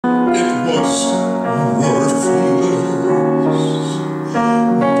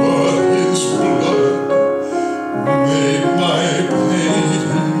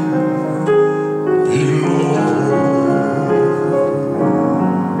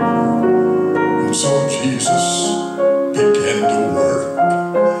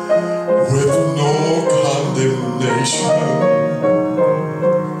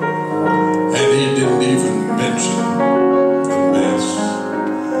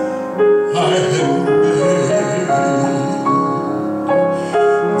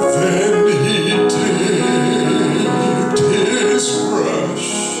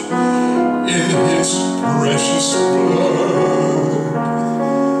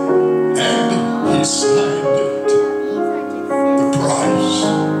He signed it. The price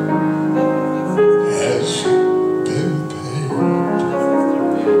has been paid.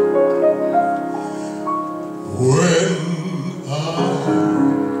 When I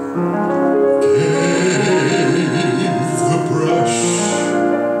gave the brush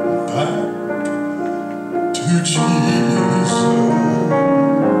back to Jesus,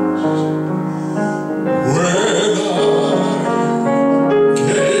 when I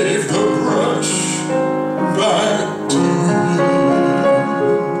gave the brush back to him,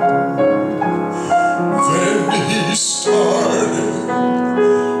 then he started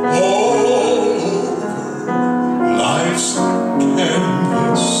all over life's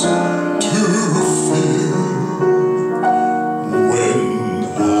canvas to fill. When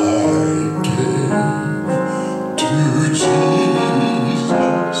I gave to Jesus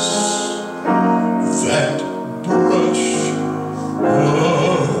that brush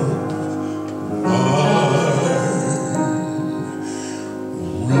of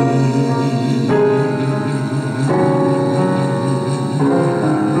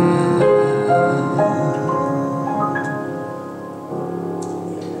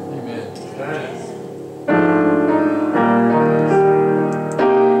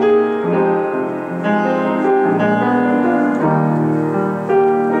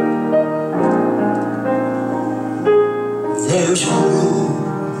there's room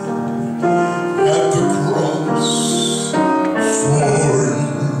at the cross for you.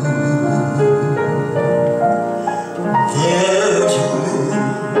 There's room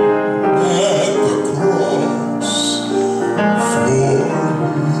at the cross for you.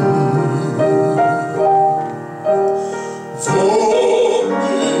 Though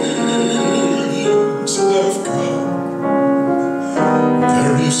millions have come,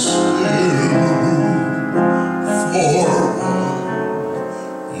 there is still room for one.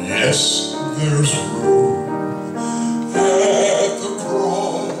 Yes, there's room at the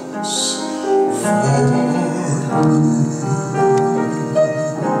cross for you.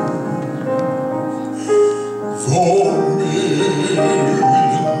 Though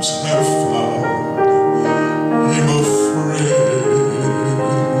millions have found him a friend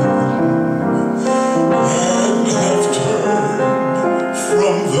and have turned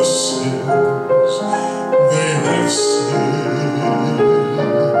from the sins they have sinned,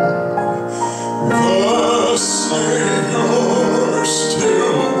 the Savior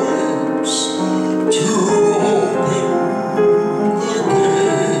still waits to open the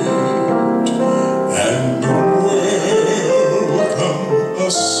gate and welcome a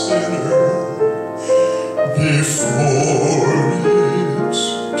sinner before it's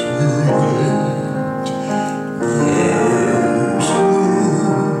too late. There's room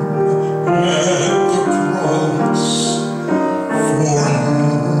at the cross for you.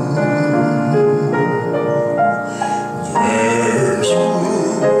 There's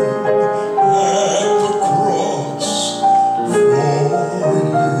room at the cross for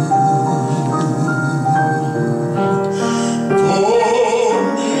you. Though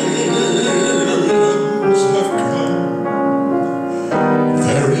millions have come,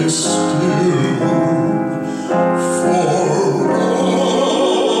 there is still room for one.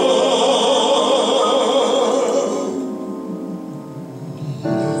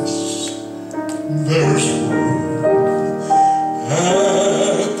 Yes, there's room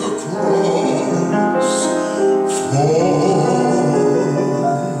at the cross for you.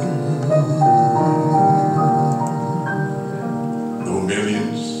 Though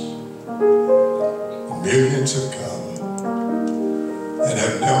millions have come and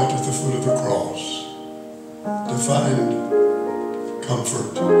have knelt at the foot of the cross to find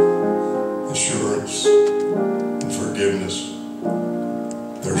comfort, assurance, and forgiveness,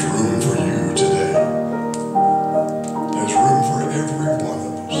 there's room for you today. There's room for every one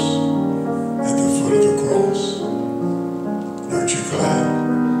of us at the foot of the cross. Aren't you glad?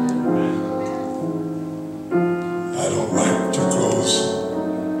 I don't like to close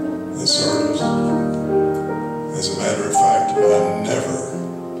the service. As a matter of fact, I never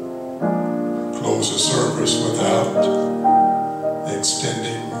close a service without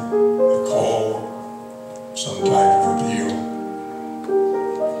extending a call, some type of appeal.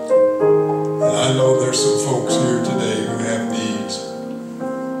 And I know there's some folks here today who have needs.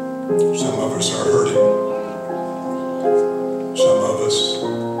 Some of us are hurting. Some of us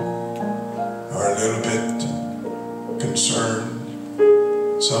are a little bit concerned.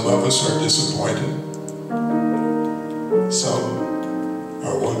 Some of us are disappointed. Some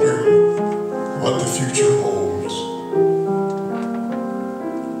are wondering what the future holds.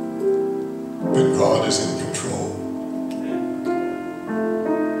 But God is in control.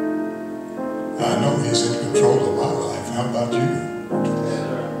 I know He's in control of my life. How about you?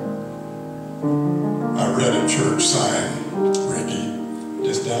 I read a church sign, Ricky,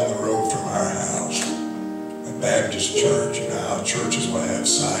 just down the road from our house. A Baptist church. You know how churches will have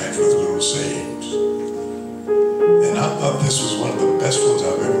signs with little sayings. And I thought this was one of the best ones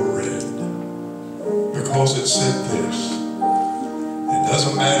I've ever read. Because it said this: it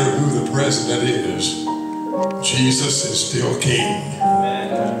doesn't matter who the president is, Jesus is still king.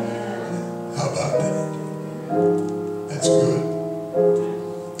 How about that? That's good.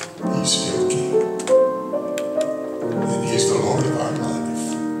 He's still king. And He's the Lord of our life.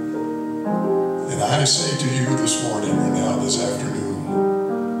 And I say to you this morning, or now this afternoon,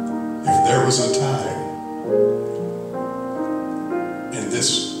 if there was a time in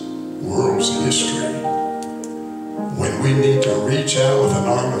this world's history when we need to reach out with an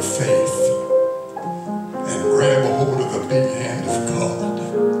arm of faith and grab a hold of the big hand of God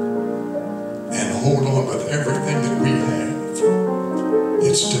and hold on with everything that we have,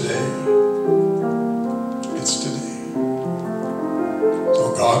 it's today. It's today.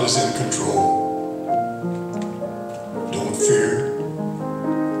 So God is in control. Don't fear.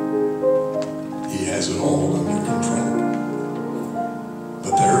 He has it all under control.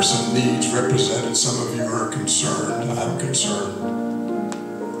 But there are some needs represented. Some of you are concerned. I'm concerned. A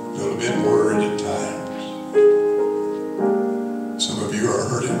little bit worried at times. Some of you are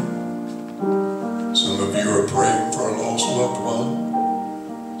hurting. Some of you are praying for a lost loved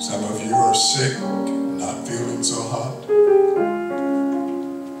one. Some of you are sick, not feeling so hot.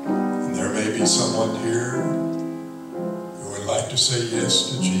 And there may be someone here who would like to say yes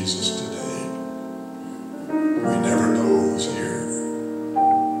to Jesus today. We never know who's here.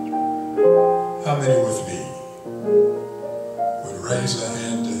 How many with me would raise a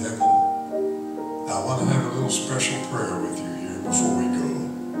hand to heaven? I want to have a little special prayer with you here before we go.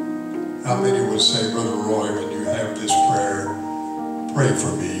 How many would say, Brother Roy, when you have this prayer, pray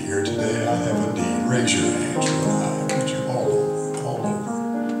for me here today. I have a need. Raise your hands real high. Would you all over, all over?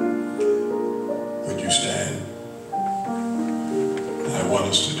 Would you stand? I want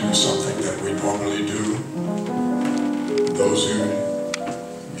us to do something that we normally do. Those of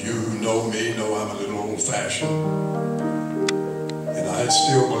you who know me know I'm a little old-fashioned. And I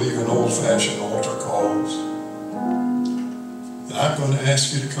still believe in old-fashioned altar calls. And I'm going to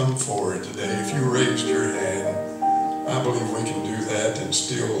ask you to come forward today. If you raised your hand, I believe we can do that and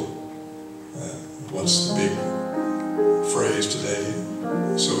still, what's the big phrase today?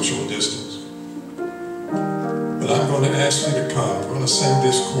 Social distance. But I'm going to ask you to come. We're going to sing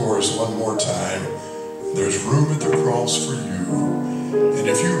this chorus one more time. There's room at the cross for you. And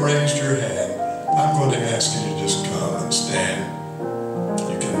if you raised your hand, I'm going to ask you to just come and stand.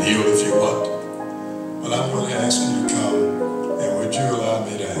 You can kneel if you want. But I'm going to ask you to come. And would you allow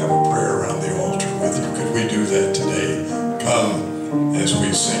me to have a prayer around the altar with you? Could we do that today? Come as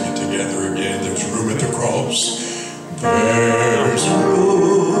we sing it together again. There's room at the cross. There's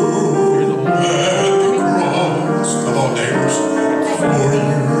room at the cross. Come on, neighbors. For you.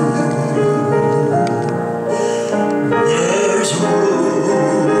 There's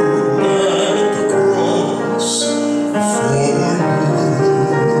room at the cross for you.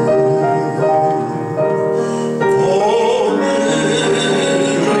 For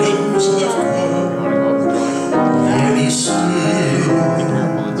millions have come, many still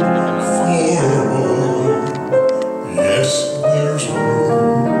forward. Yes, there's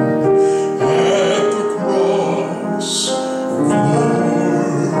room at the cross for you.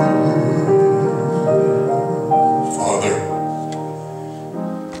 Father,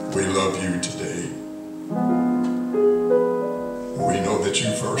 we love you today. We know that you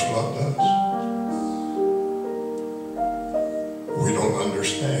first loved us. We don't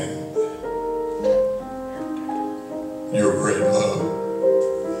understand your great love,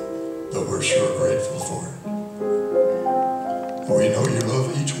 but we're sure grateful for it. We know you love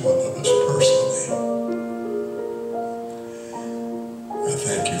each one of us personally. I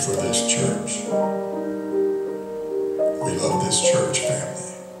thank you for this church. We love this church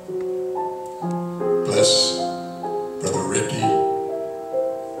family. Bless Brother Ricky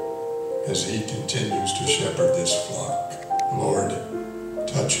as he continues to shepherd this flock. Lord,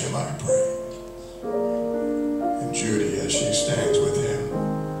 touch him, I pray. And Judy, as she stands with him,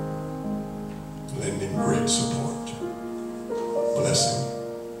 lending great support. Bless him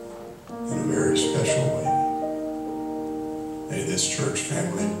in a very special way. May this church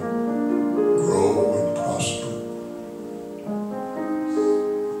family grow and prosper.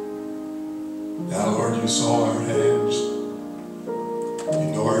 Now, Lord, you saw our hands. You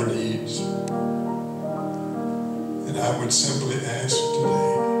know our needs. And I would simply ask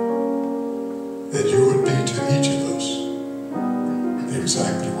today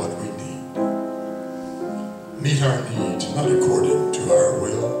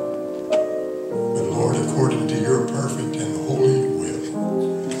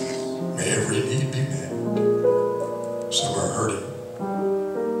every need be met. Some are hurting.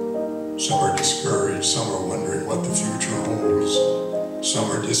 Some are discouraged. Some are wondering what the future holds. Some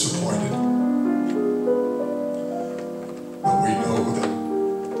are disappointed. But we know that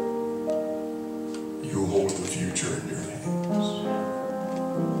you hold the future in your hands.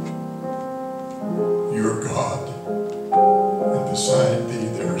 You're God, and beside thee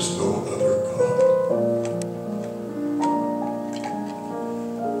there is no other God.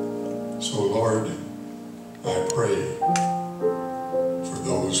 So Lord, I pray for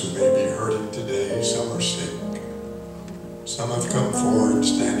those who may be hurting today. Some are sick. Some have come forward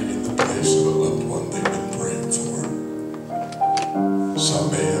standing in the place of a loved one they've been praying for. Some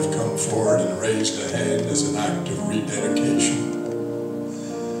may have come forward and raised a hand as an act of rededication.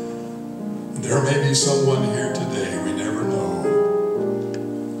 There may be someone here today, we never know,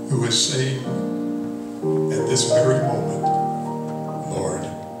 who is saying at this very moment, Lord,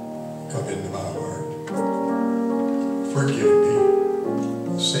 come into my heart. Forgive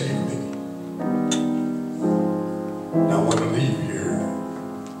me. Save me. And I want to leave here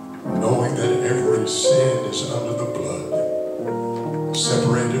knowing that every sin is under the blood,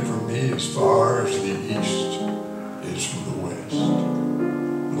 separated from me as far as the east is from the west.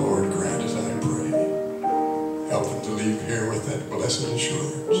 Lord, grant as I pray. Help them to leave here with that blessed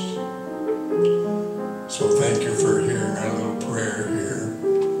assurance. So thank you for hearing our little prayer here.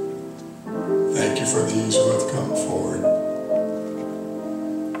 Thank you for these who have come forward.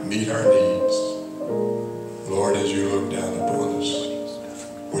 Meet our needs. Lord, as you look down upon us,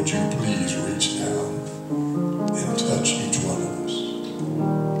 would you please reach